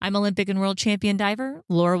I'm Olympic and world champion diver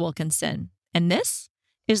Laura Wilkinson, and this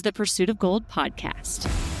is the Pursuit of Gold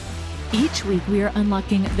podcast. Each week, we are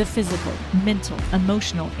unlocking the physical, mental,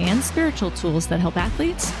 emotional, and spiritual tools that help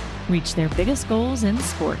athletes reach their biggest goals in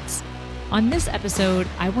sports. On this episode,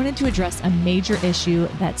 I wanted to address a major issue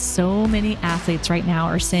that so many athletes right now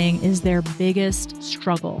are saying is their biggest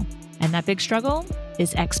struggle. And that big struggle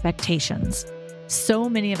is expectations. So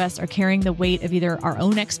many of us are carrying the weight of either our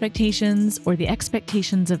own expectations or the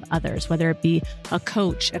expectations of others, whether it be a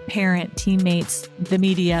coach, a parent, teammates, the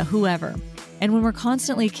media, whoever. And when we're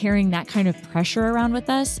constantly carrying that kind of pressure around with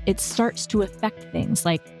us, it starts to affect things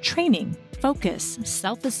like training, focus,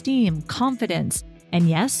 self-esteem, confidence, and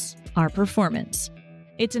yes, our performance.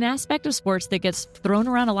 It's an aspect of sports that gets thrown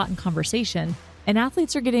around a lot in conversation, and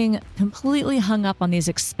athletes are getting completely hung up on these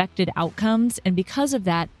expected outcomes. And because of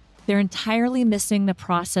that, they're entirely missing the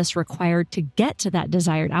process required to get to that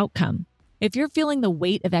desired outcome. If you're feeling the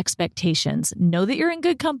weight of expectations, know that you're in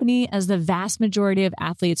good company, as the vast majority of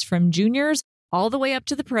athletes from juniors all the way up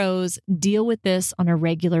to the pros deal with this on a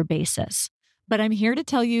regular basis. But I'm here to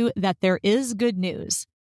tell you that there is good news.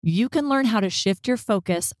 You can learn how to shift your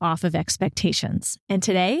focus off of expectations. And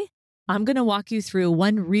today, I'm going to walk you through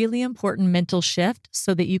one really important mental shift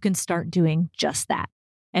so that you can start doing just that.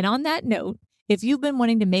 And on that note, if you've been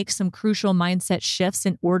wanting to make some crucial mindset shifts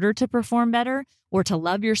in order to perform better, or to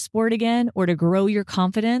love your sport again, or to grow your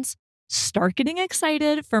confidence, start getting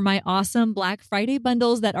excited for my awesome Black Friday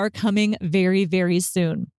bundles that are coming very, very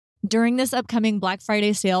soon. During this upcoming Black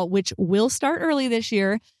Friday sale, which will start early this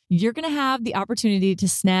year, you're going to have the opportunity to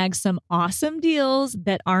snag some awesome deals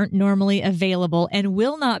that aren't normally available and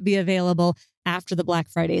will not be available after the Black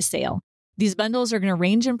Friday sale. These bundles are going to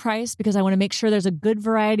range in price because I want to make sure there's a good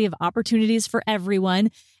variety of opportunities for everyone.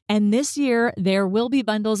 And this year, there will be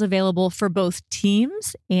bundles available for both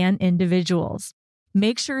teams and individuals.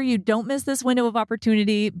 Make sure you don't miss this window of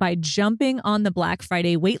opportunity by jumping on the Black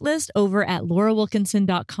Friday waitlist over at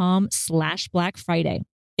laurawilkinson.com/Black Friday.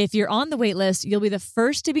 If you're on the waitlist, you'll be the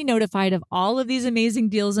first to be notified of all of these amazing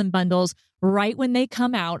deals and bundles right when they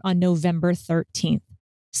come out on November 13th.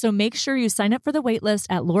 So make sure you sign up for the waitlist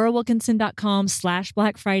at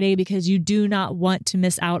laurawilkinson.com/Black Friday because you do not want to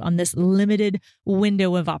miss out on this limited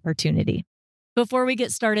window of opportunity. Before we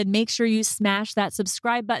get started, make sure you smash that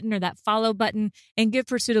subscribe button or that follow button and give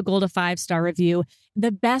Pursuit of Gold a 5-star review.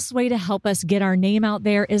 The best way to help us get our name out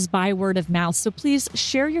there is by word of mouth. So please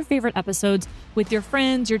share your favorite episodes with your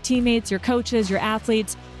friends, your teammates, your coaches, your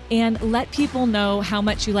athletes, and let people know how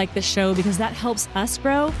much you like the show, because that helps us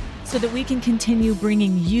grow so that we can continue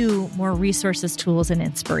bringing you more resources, tools, and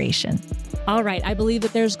inspiration. All right, I believe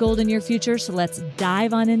that there's gold in your future, so let's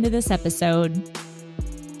dive on into this episode.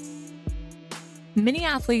 Many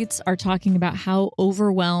athletes are talking about how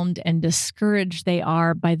overwhelmed and discouraged they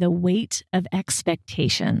are by the weight of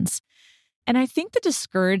expectations. And I think the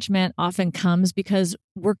discouragement often comes because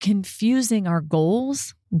we're confusing our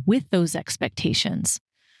goals with those expectations.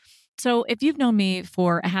 So if you've known me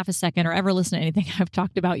for a half a second or ever listened to anything I've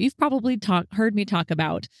talked about, you've probably heard me talk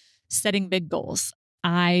about setting big goals.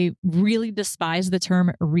 I really despise the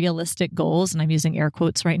term realistic goals, and I'm using air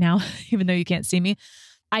quotes right now, even though you can't see me.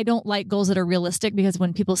 I don't like goals that are realistic, because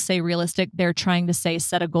when people say realistic, they're trying to say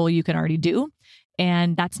set a goal you can already do.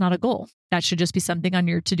 And that's not a goal. That should just be something on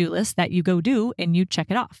your to-do list that you go do and you check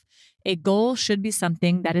it off. A goal should be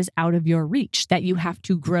something that is out of your reach, that you have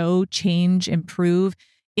to grow, change, improve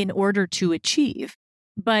in order to achieve.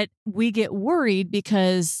 But we get worried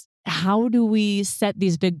because how do we set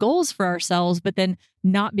these big goals for ourselves, but then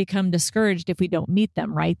not become discouraged if we don't meet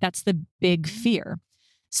them, right? That's the big fear.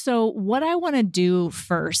 So what I want to do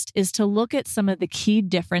first is to look at some of the key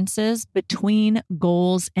differences between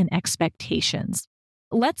goals and expectations.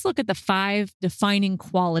 Let's look at the 5 defining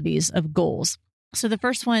qualities of goals. So the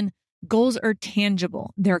first one, goals are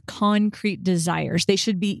tangible. They're concrete desires. They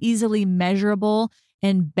should be easily measurable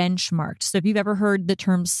and benchmarked. So if you've ever heard the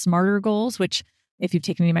term SMARTer goals, which if you've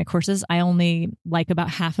taken any of my courses, I only like about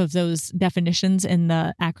half of those definitions in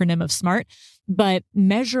the acronym of SMART. But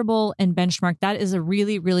measurable and benchmark, that is a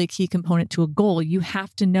really, really key component to a goal. You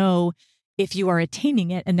have to know if you are attaining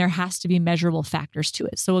it, and there has to be measurable factors to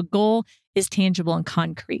it. So a goal is tangible and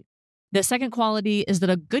concrete. The second quality is that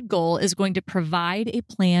a good goal is going to provide a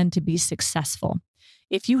plan to be successful.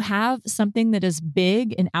 If you have something that is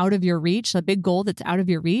big and out of your reach, a big goal that's out of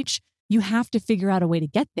your reach, you have to figure out a way to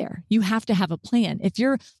get there. You have to have a plan. If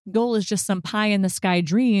your goal is just some pie in the sky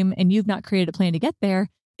dream and you've not created a plan to get there,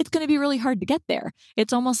 it's going to be really hard to get there.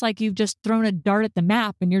 It's almost like you've just thrown a dart at the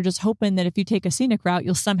map and you're just hoping that if you take a scenic route,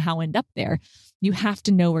 you'll somehow end up there. You have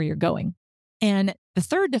to know where you're going. And the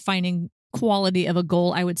third defining quality of a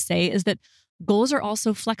goal, I would say, is that goals are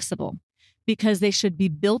also flexible because they should be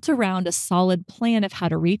built around a solid plan of how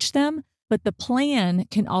to reach them, but the plan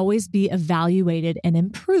can always be evaluated and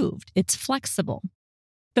improved. It's flexible.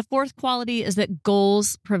 The fourth quality is that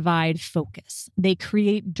goals provide focus. They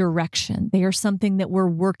create direction. They are something that we're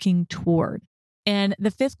working toward. And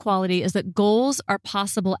the fifth quality is that goals are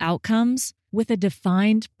possible outcomes with a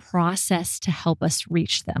defined process to help us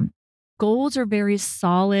reach them. Goals are very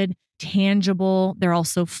solid, tangible. They're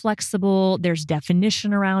also flexible. There's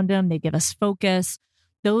definition around them. They give us focus.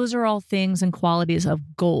 Those are all things and qualities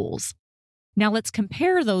of goals. Now let's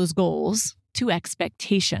compare those goals to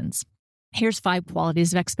expectations. Here's 5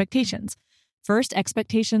 qualities of expectations. First,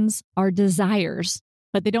 expectations are desires,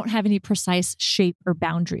 but they don't have any precise shape or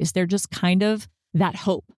boundaries. They're just kind of that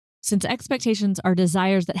hope. Since expectations are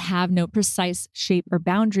desires that have no precise shape or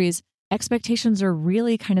boundaries, expectations are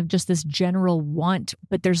really kind of just this general want,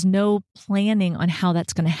 but there's no planning on how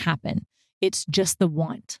that's going to happen. It's just the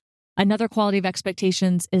want. Another quality of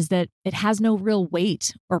expectations is that it has no real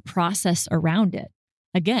weight or process around it.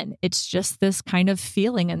 Again, it's just this kind of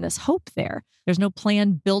feeling and this hope there. There's no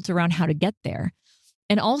plan built around how to get there.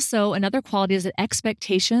 And also another quality is that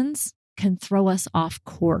expectations can throw us off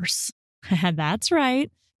course. That's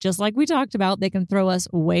right. Just like we talked about, they can throw us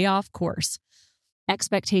way off course.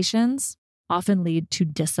 Expectations often lead to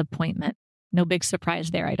disappointment. No big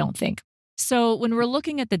surprise there, I don't think. So when we're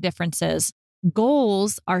looking at the differences,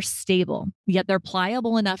 goals are stable, yet they're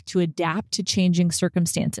pliable enough to adapt to changing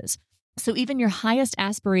circumstances. So even your highest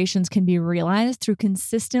aspirations can be realized through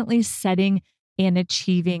consistently setting and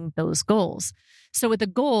achieving those goals. So with a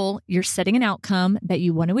goal, you're setting an outcome that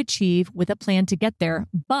you want to achieve with a plan to get there,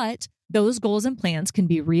 but those goals and plans can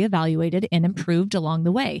be reevaluated and improved along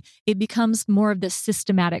the way. It becomes more of the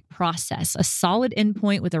systematic process, a solid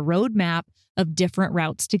endpoint with a roadmap of different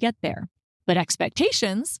routes to get there. But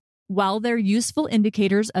expectations, while they're useful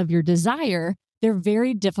indicators of your desire, they're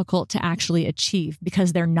very difficult to actually achieve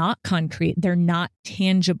because they're not concrete, they're not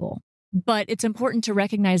tangible. But it's important to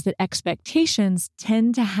recognize that expectations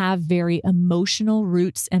tend to have very emotional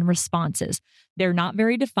roots and responses. They're not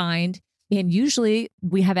very defined, and usually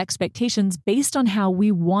we have expectations based on how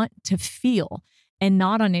we want to feel and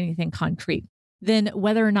not on anything concrete. Then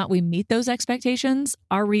whether or not we meet those expectations,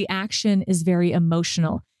 our reaction is very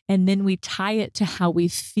emotional, and then we tie it to how we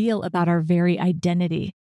feel about our very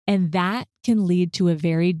identity. And that can lead to a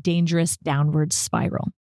very dangerous downward spiral.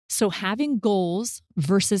 So having goals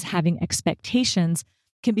versus having expectations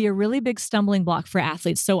can be a really big stumbling block for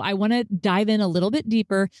athletes. So I want to dive in a little bit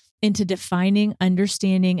deeper into defining,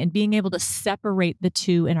 understanding, and being able to separate the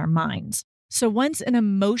two in our minds. So once an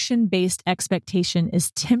emotion-based expectation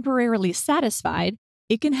is temporarily satisfied,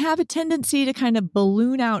 it can have a tendency to kind of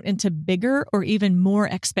balloon out into bigger or even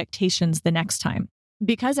more expectations the next time.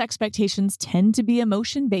 Because expectations tend to be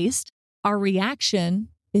emotion-based, our reaction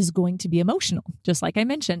is going to be emotional, just like I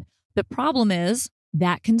mentioned. The problem is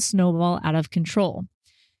that can snowball out of control.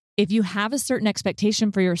 If you have a certain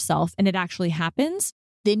expectation for yourself and it actually happens,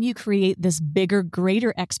 then you create this bigger,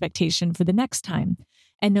 greater expectation for the next time.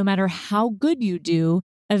 And no matter how good you do,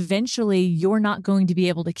 eventually you're not going to be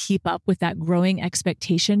able to keep up with that growing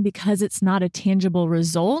expectation because it's not a tangible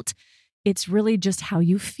result. It's really just how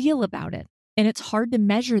you feel about it. And it's hard to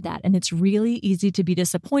measure that. And it's really easy to be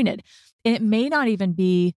disappointed. And it may not even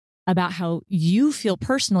be about how you feel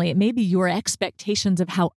personally. It may be your expectations of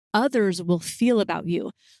how others will feel about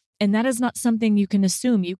you. And that is not something you can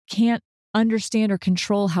assume. You can't understand or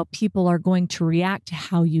control how people are going to react to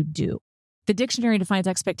how you do. The dictionary defines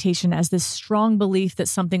expectation as this strong belief that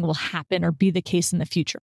something will happen or be the case in the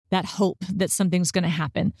future, that hope that something's going to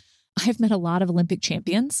happen. I've met a lot of Olympic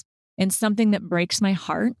champions, and something that breaks my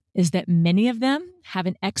heart is that many of them have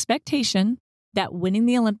an expectation that winning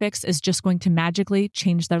the Olympics is just going to magically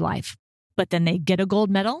change their life. But then they get a gold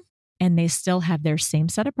medal and they still have their same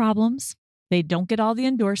set of problems. They don't get all the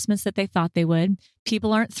endorsements that they thought they would.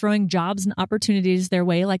 People aren't throwing jobs and opportunities their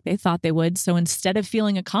way like they thought they would. So instead of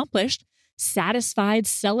feeling accomplished, satisfied,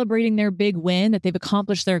 celebrating their big win, that they've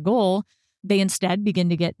accomplished their goal, they instead begin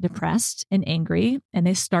to get depressed and angry, and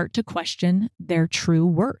they start to question their true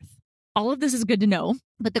worth. All of this is good to know,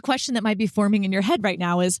 but the question that might be forming in your head right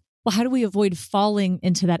now is, well, how do we avoid falling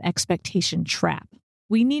into that expectation trap?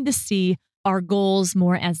 We need to see our goals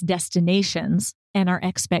more as destinations and our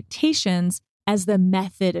expectations as the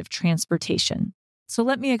method of transportation. So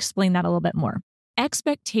let me explain that a little bit more.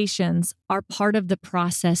 Expectations are part of the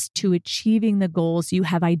process to achieving the goals you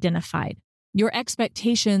have identified. Your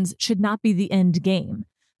expectations should not be the end game.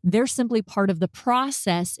 They're simply part of the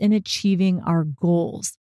process in achieving our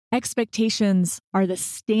goals. Expectations are the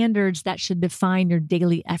standards that should define your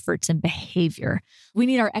daily efforts and behavior. We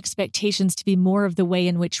need our expectations to be more of the way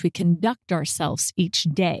in which we conduct ourselves each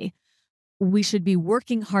day. We should be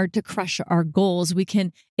working hard to crush our goals. We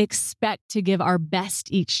can expect to give our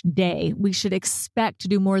best each day. We should expect to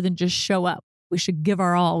do more than just show up. We should give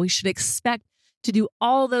our all. We should expect to do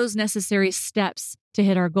all those necessary steps to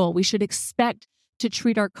hit our goal. We should expect to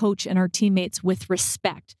treat our coach and our teammates with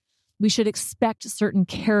respect. We should expect certain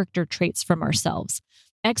character traits from ourselves.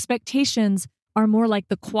 Expectations are more like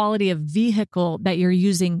the quality of vehicle that you're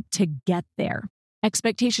using to get there.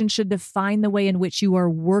 Expectations should define the way in which you are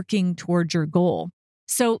working towards your goal.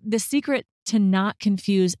 So the secret to not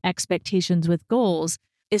confuse expectations with goals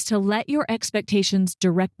is to let your expectations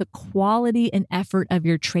direct the quality and effort of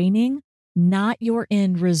your training, not your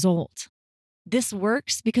end result. This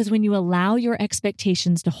works because when you allow your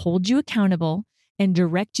expectations to hold you accountable and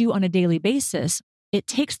direct you on a daily basis, it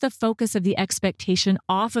takes the focus of the expectation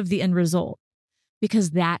off of the end result,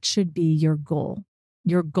 because that should be your goal.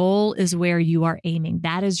 Your goal is where you are aiming.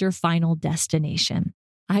 That is your final destination.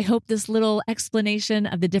 I hope this little explanation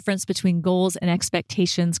of the difference between goals and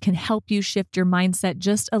expectations can help you shift your mindset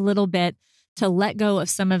just a little bit to let go of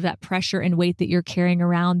some of that pressure and weight that you're carrying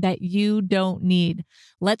around that you don't need.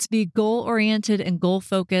 Let's be goal-oriented and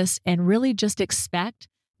goal-focused and really just expect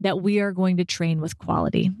that we are going to train with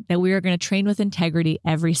quality, that we are going to train with integrity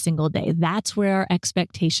every single day. That's where our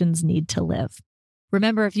expectations need to live.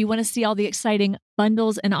 Remember, if you want to see all the exciting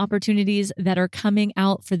bundles and opportunities that are coming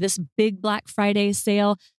out for this big Black Friday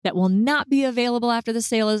sale that will not be available after the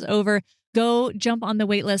sale is over, go jump on the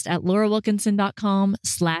waitlist at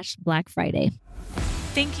laurawilkinson.com/Black Friday.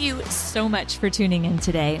 Thank you so much for tuning in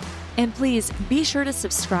today. And please be sure to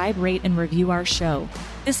subscribe, rate, and review our show.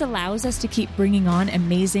 This allows us to keep bringing on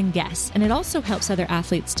amazing guests, and it also helps other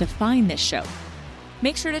athletes to find this show.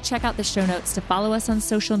 Make sure to check out the show notes to follow us on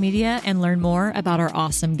social media and learn more about our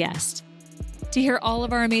awesome guest. To hear all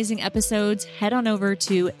of our amazing episodes, head on over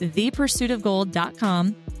to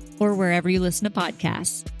thepursuitofgold.com or wherever you listen to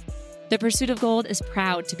podcasts. The Pursuit of Gold is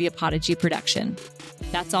proud to be a Podigy production.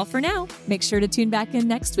 That's all for now. Make sure to tune back in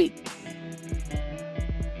next week.